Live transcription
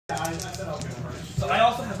So I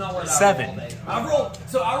also have not worked out 7. all day. I rolled.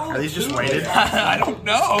 So I rolled. Are these just weighted? I don't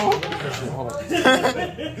know.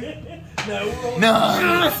 No.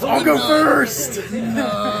 I'll go first. No.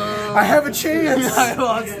 I have a chance. I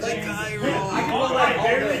lost. I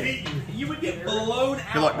barely beat you. You would get blown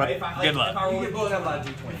out. Good luck, bud. If I, Good luck. If I rolled, you get blown out by a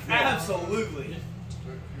D20. Absolutely.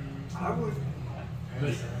 I would.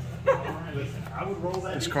 Listen, I would roll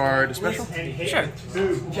that. Discard a special? Sure.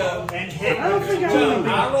 Joe. And hit.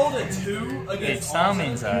 I rolled a 2 It against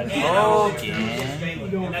summons a and token.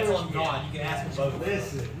 and that's on God. You can ask them both.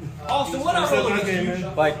 Listen. Also, what I rolled against you?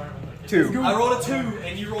 Like 2. I rolled a 2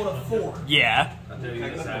 and you rolled a 4. Yeah.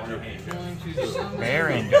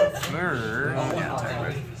 Baron go first.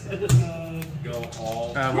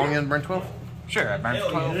 Long end, burn 12. Sure, I burned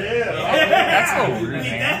 12. Yeah. That's a little rude,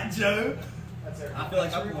 Need man. that, Joe. I feel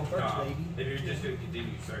like I'm going first, baby. If you're just going to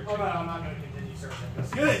continue searching. Oh, no, I'm not going to continue searching.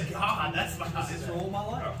 Good God, that's my highest roll of my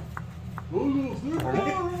life.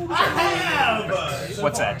 Oh. I have!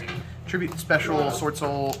 What's that do? Tribute special, Sword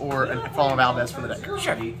Soul, or a Fallen Valdez for the deck.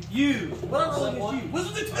 Sure. You! What I rolled against you? Was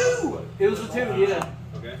it the 2? It was a 2, yeah.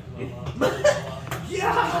 Okay.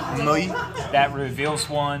 Yeah! Moi. That reveals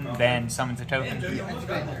 1, then summons a token.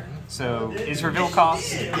 So, is reveal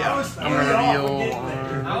cost? Yeah. I'm going to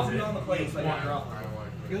reveal. I'll be on the plate so I can drop one.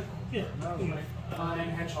 Good? Yeah. Fine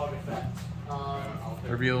hedgehog effect.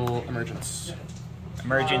 Reveal Emergence.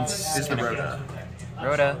 Emergence Is the Rhoda.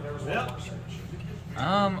 Rhoda.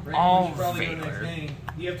 All Valor.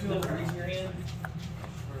 You have 2 level 3s in your hand?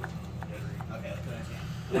 Okay,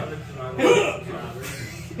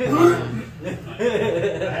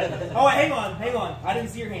 oh, wait, hang on. I didn't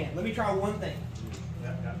see your hand. Let me try one thing.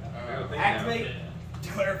 Activate,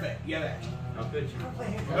 declare effect. You have action.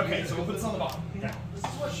 Okay, so we'll put this on the bottom.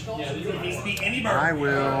 It needs to be any bird. I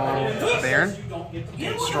will. Baron.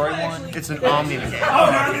 Destroy 1. It's an Omni-Man.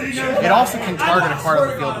 It also can target a card on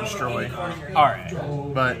the field and destroy. Alright.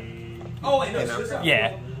 But, Oh, wait, no.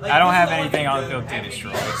 Yeah. I don't have anything on the field to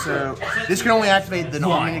destroy. so, this can only activate the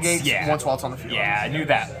Omni negates yeah. once while it's on the field. Yeah, I knew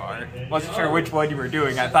that part. Wasn't sure which one you were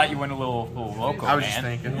doing. I thought you went a little local, I was just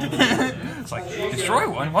man. thinking. It's like, destroy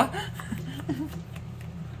 1? What?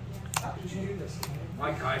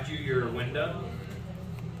 I got you your window.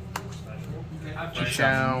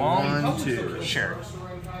 Chow, 1, 2. Sure.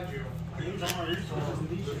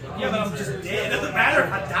 Yeah, but I'm just dead. It doesn't matter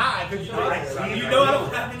if I die. Because you know I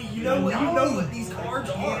don't have any. You know what these cards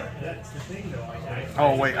are.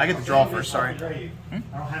 Oh, wait, I get to draw first, sorry.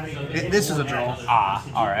 This is a draw. Ah,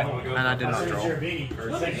 alright. And I did not draw.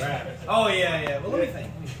 Oh, yeah. Well, let me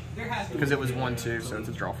think. There has to be. Because it was 1, 2, so it's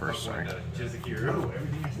a draw first, sorry.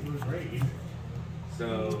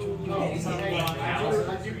 So,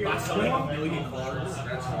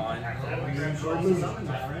 That's fine.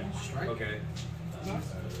 Okay.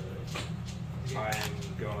 I'm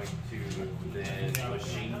going to then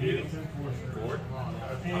machine do board.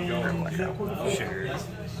 I'm going Sure.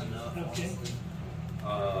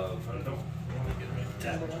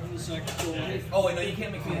 Oh, wait, no, you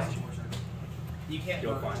can't make me that. You can't.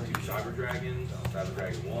 You'll find 2 Cyber Dragons. Cyber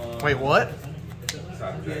Dragon 1. Wait, what?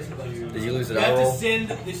 Cyber Dragon 2. Did you lose it You have all? to send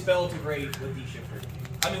the spell to grave with D-Shifter.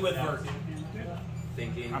 I mean, with Vert.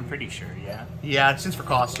 Thinking. I'm pretty sure, yeah. Yeah, since for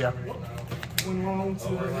cost, yeah.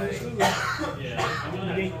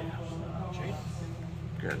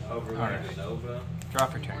 Good. Overlay Nova. Draw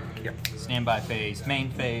for turn. Yep. Standby phase.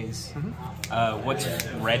 Main phase. What's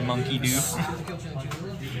Red Monkey do?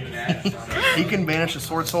 He can banish a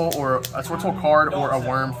Sword Soul or a Sword Soul card or a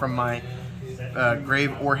worm from my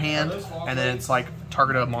grave or hand, and then it's like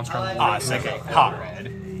target a monster on the board. Ah, second. Hot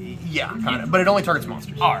red. Yeah, kind of. But it only targets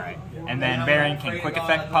monsters. Alright. And then Baron can quick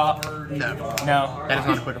effect pop. No. No. That is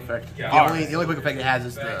not a quick effect. The only quick effect it has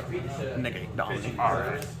is the negate dominate.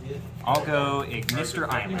 Alright. I'll go Ignister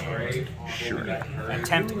Island. Sure.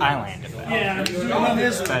 Attempt Island effect. Yeah.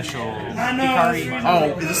 Special I Hikari.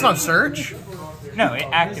 Oh, is this not Surge? No, it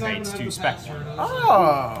activates to Spectre.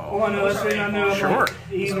 Oh. Oh, I know. That's what I know. Sure.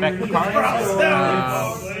 Spectre card.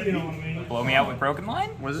 Blow me out with Broken Line?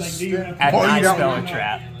 Was this? Add Oh, you Night got Spell one. and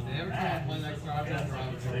Trap.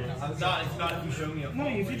 It's not if you show me a No,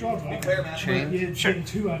 if you draw a declare match. Chain. you Sure. take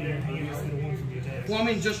 2 out of your hand instead of 1 from your deck. Well, I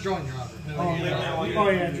mean, just drawing your other. Oh,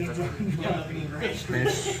 yeah, just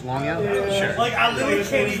Finish long out? Sure. Like, I literally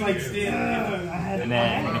can't even extend. And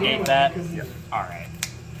then negate that. Alright.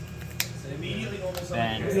 Immediately almost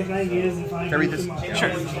Then The thing is, if I Can I read go this? through my Sure.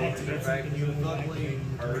 cards, it's like you would like-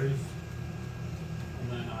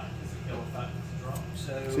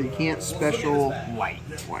 So you can't special white.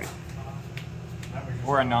 white.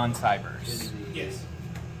 Or a non-cybers. Yes.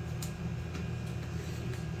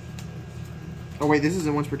 Oh wait, this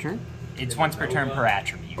isn't once per turn? It's once per turn per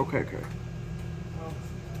attribute. Okay.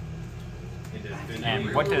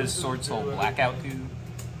 And what does Sword Soul Blackout do?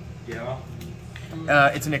 Yeah.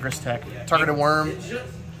 It's an Icarus tech. Target a worm,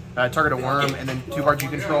 and then 2 cards you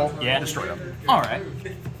control, Yeah. destroy them. Alright.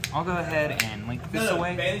 I'll go ahead and link this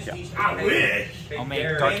away. I wish. I'll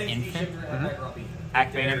make Dark Infant.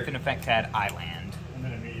 Activate Infant effect, add Island.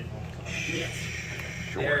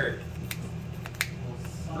 Sure.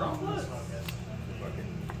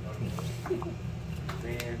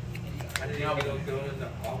 Man, I didn't even go into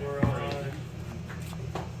Aurora.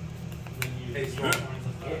 Hey, Storm.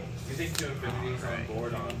 You take 2 infinities on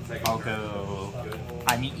board on second I'll turn. go.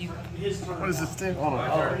 I meet you. What does this do? Hold on.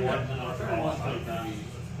 Oh,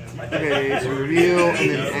 Okay, so reveal and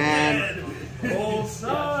then add. Both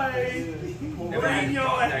sides. Bring your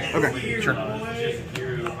ass Okay, here, sure. boy. I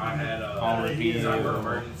had I'll reveal. Cyber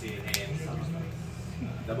Emergency in hand.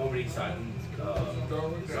 The moment he signed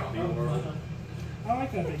Zombie World. I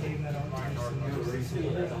like that they gave that art. It's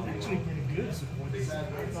actually pretty good.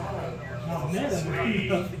 Not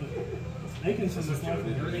meta, they can send this life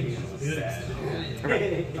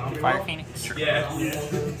Fire Phoenix. Sure. Yeah.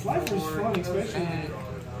 This life was fun,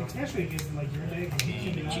 especially against like your deck.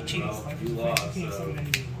 He can be Chi-Chi. can't summon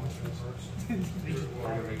any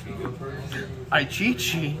I cheat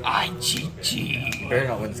sheet. I Chi-Chi. Better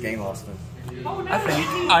not win this game, Austin. I think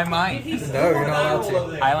I might. No, you're not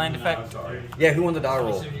allowed to. Island effect. Yeah, who won the die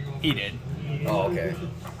roll? He did. Oh, okay.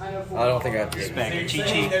 I don't think I have to get Spec it.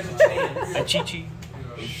 Chi-Chi. A Chi-Chi.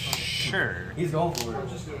 Sure. He's going for it.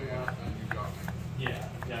 I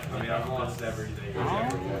mean, I've lost everything.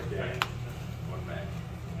 Except for one game. One match.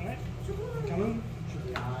 Alright. Come on.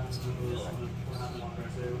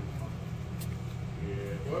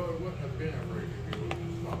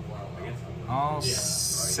 I'll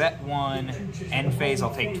set 1. End phase,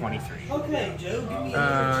 I'll take 23. Okay, Joe,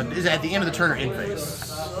 give me Is it at the end of the turn or end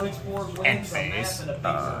phase? End phase.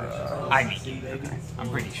 I meet you. I'm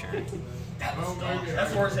pretty sure.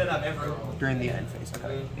 That's the worst hand I've ever opened. During the end phase.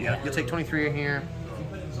 Okay. Yeah, you'll take 23 here.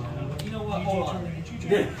 You know what? Hold on.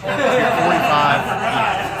 45.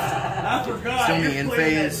 I forgot. Still in the You're end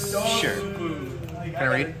playing that phase. dog Sure. food. Like, Can I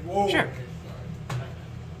read? Whoa. Sure.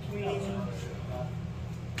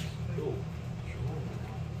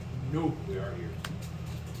 No. We are here.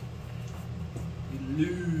 You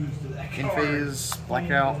lose to that End card. phase,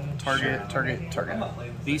 blackout, target. I'm not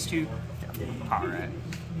playing this. These two? Alright.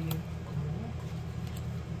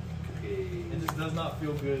 It just does not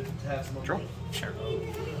feel good to have someone. Draw. Sure.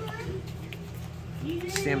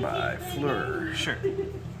 Standby, fleur. Sure.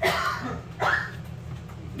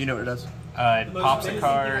 You know what it does? It pops a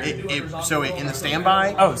card. So in the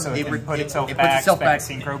standby, Oh, so it can put itself it back, puts itself spec back.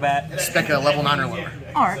 Synchrobat. Spec a level 9 or lower.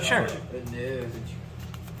 Alright, sure.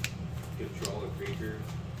 Control a creature.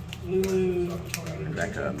 Lulu.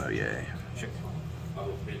 Back up, oh yeah. Sure. I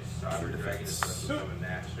will pitch Cyber Dragon to become a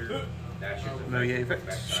Nasher. Nasher's No, yeah, effect.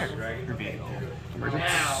 effects. Back Cyber Dragon. Reveal. Emergence.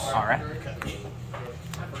 Alright.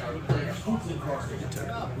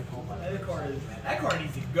 That card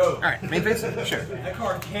needs to go. Alright, main phase? Sure. That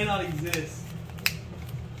card cannot exist.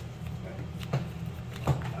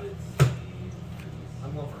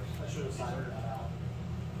 I'm going first. I should have signed that out.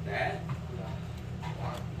 That?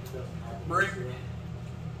 Break.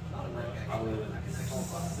 I would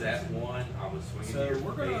set 1. I would swing So into your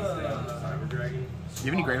we're face gonna- down to Cyber Dragon. Do you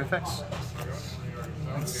have any grave effects?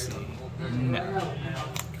 Let's see. No.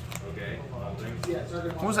 Okay.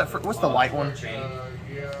 What was that? What's the light one? Chain.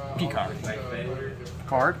 Peacock. Like Fender.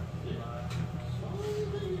 Card?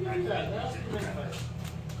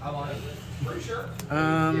 I want it. Pretty sure?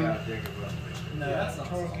 Yeah, Dragon Blood. No, that's not.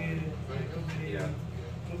 Yeah.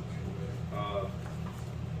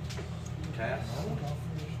 Pass.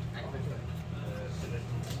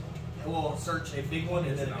 We'll search a big one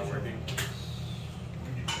and then It's not working.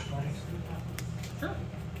 Sure.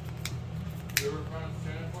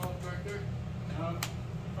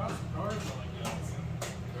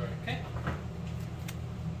 Okay.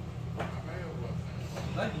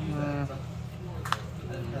 I'd use that.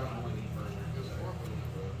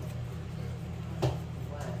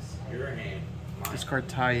 Your hand. Discard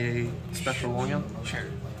tie a special William. Sure.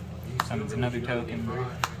 Summons another token.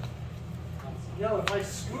 Yo, if I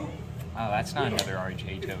scoop. Oh, that's not another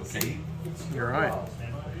RJ token. You're right.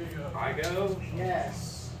 I go.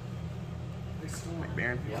 Yes.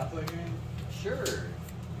 Baron. Sure.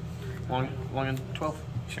 Long and 12.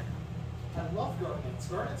 Sure. I love garnets.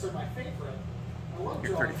 Garnets are my favorite. I love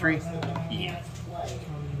You're drawing 33. cards that I Yeah. play.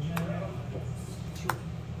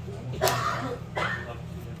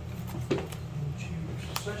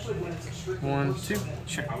 1, 2.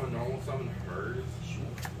 Sure. I'm a normal summon bird.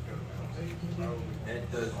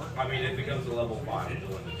 It does. I mean, it becomes a level 5 until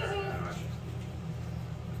the turn.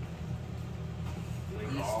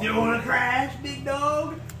 Still wanna crash, big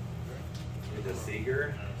dog? It's a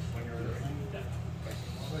Seeger.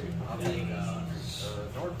 I'll take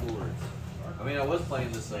dartboard. I mean, I was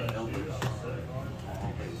playing this Elder.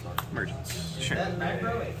 Emergence. Sure.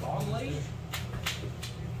 Macro, a fog blade?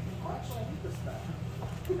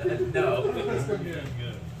 No.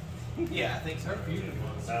 Yeah, I think so.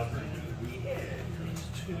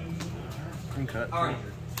 Green cut. Alright.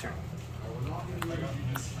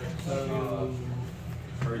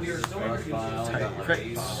 Correct.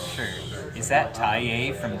 Sure. Is that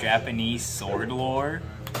Taiye from Japanese Sword Lore?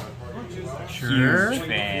 Sure. Huge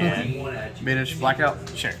fan. Banish blackout.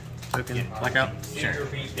 Sure. Token blackout. Sure.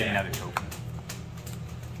 Get another token.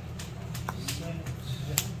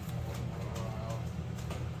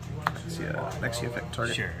 See, next key effect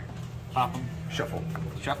target. Sure. Pop them. Shuffle.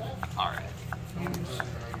 Shuffle. Alright.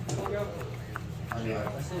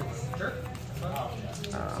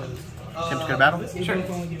 Attempt to go to battle. Sure.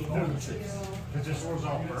 It just rolls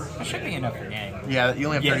off first. That should be enough for game. Yeah, you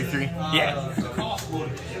only have Yeah. 33.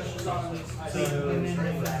 Yeah.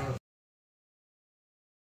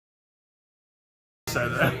 So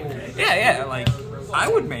Yeah, like, I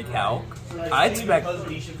would make Hulk. I expect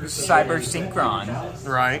Cyber Synchron.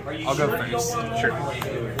 right. I'll go first. Sure.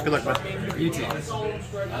 Good luck, bud. You too.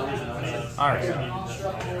 Alright.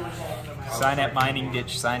 Sign at mining,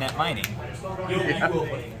 ditch, sign at mining. Yeah.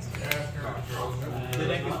 The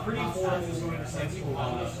deck is pretty horrible.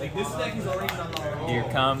 Like, this deck is already done all. Here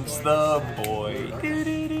comes the boy. Do,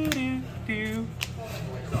 do, do, do, do.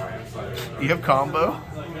 You have combo?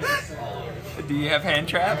 Do you have hand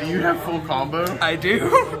trap? Do you have full combo? I do.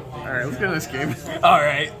 Alright, let's get in this game.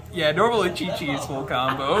 Alright. Yeah, normally Chi-Chi is full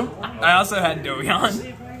combo. I also had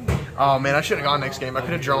Doyon. Oh man, I should have gone next game. I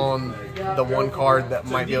could have drawn the one card that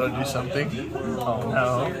might be able to do something. Oh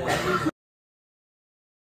no.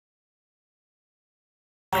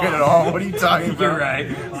 Good at all. What are you talking You're about?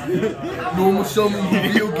 right. Normal summon,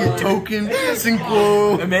 reveal, get token,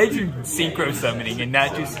 synchro. Imagine synchro summoning and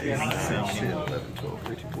not just Shit, summoning. 11, 12,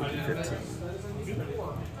 13, 14, 15.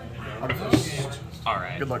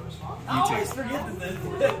 Alright. Good luck. I always forget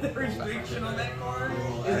that the restriction on that card.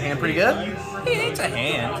 Is the hand pretty good? It's a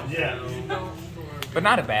hand. Yeah. But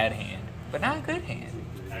not a bad hand. But not a good hand.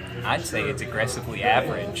 I'd say it's aggressively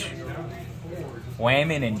average.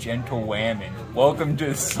 Whammon and gentle whammon. Welcome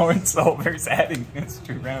to Sword Solver's adding this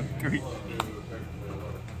to round 3.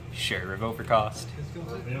 Sure, revoke for cost.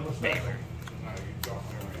 Baylor.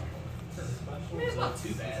 It's not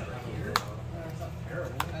too bad right here.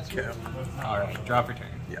 Okay. Alright, drop return.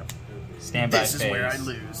 Yeah. Standby This is phase. where I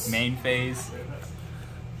lose. Main phase.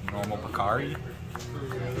 Normal Bakari.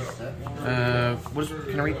 What is,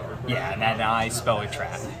 can I read? Yeah, and then I spell a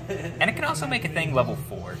trap. And it can also make a thing level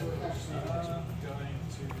 4.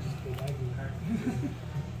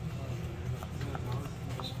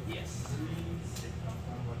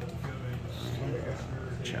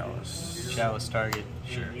 Chalice. Chalice target,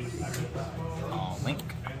 sure. Link.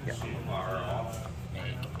 Yeah. Make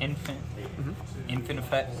infant. Infant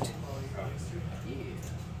effect.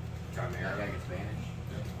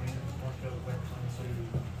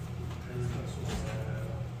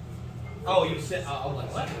 Oh, you said. I was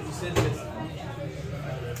like, what? You said this.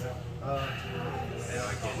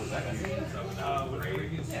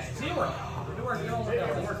 Zero.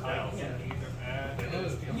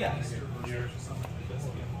 Yeah.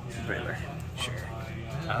 Baylor. Sure.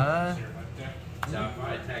 Now, if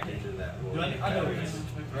I attack into that, Do I know this.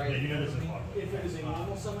 Yeah, you know this is fun. If it is a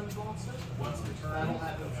normal summon monster, once per turn, I don't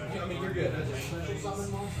have to. I mean, you're good. As a special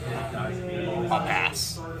summon monster, I'll pass.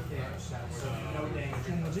 start effect, so no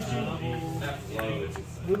damage.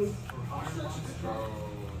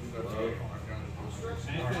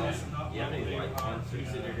 yeah, maybe like 2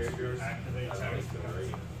 disintegrators.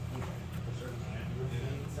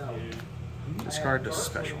 Discard to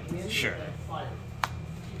special. Sure.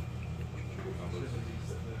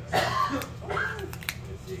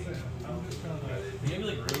 Maybe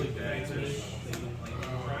like really good to me.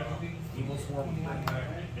 Evil Swarm.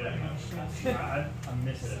 Yeah. I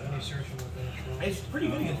miss it. It's pretty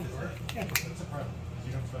good against this deck.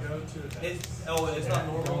 It's not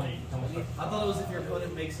normal. I thought it was if your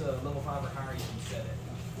opponent makes a level 5 or higher, you can set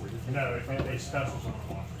it. No, they special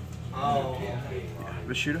summon. Oh, okay.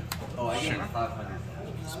 Vishita? Oh, I get 500.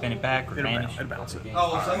 Spin it back or It'll vanish. bounce it.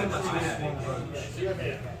 Oh, so I think that's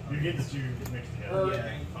You get the two mixed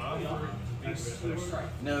together. Yeah.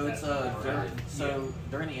 No, it's so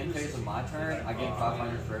during the end phase of my turn, I gain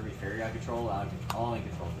 500 for every fairy I control. I only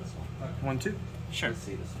control this one. 1, 2. Sure. Let's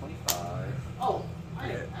see, this 25. Oh,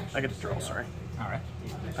 I get to draw. Sorry. All right.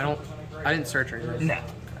 I didn't search or anything. No.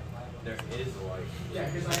 There is like. yeah,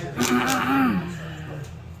 because I had.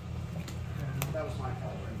 That was my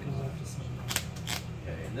fault.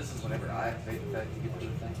 Okay, and this is whenever I activate the effect to get to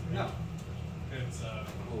the thing. No.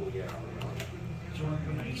 Oh yeah.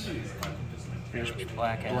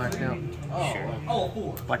 Blackout. Blackout. Oh, Sure. Oh,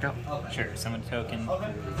 4. Blackout. Sure. Summon token.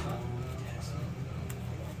 Okay.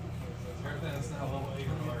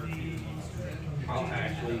 I'll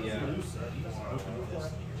actually as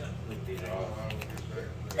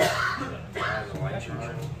a light charge.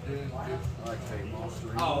 I like to take monster.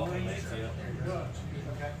 Oh, okay.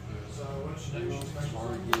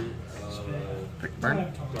 Target. Pick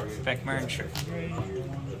burn. Spec Burn. Sure.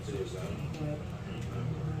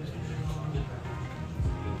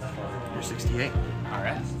 You're 68. All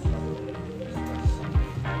right.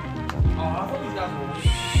 Oh, I thought these guys were weak.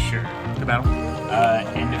 Sure. The battle.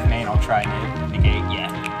 End of main. I'll try to negate. Yeah.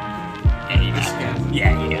 Yeah, you got it.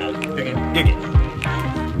 Yeah, you got it. Dig in. Dig it.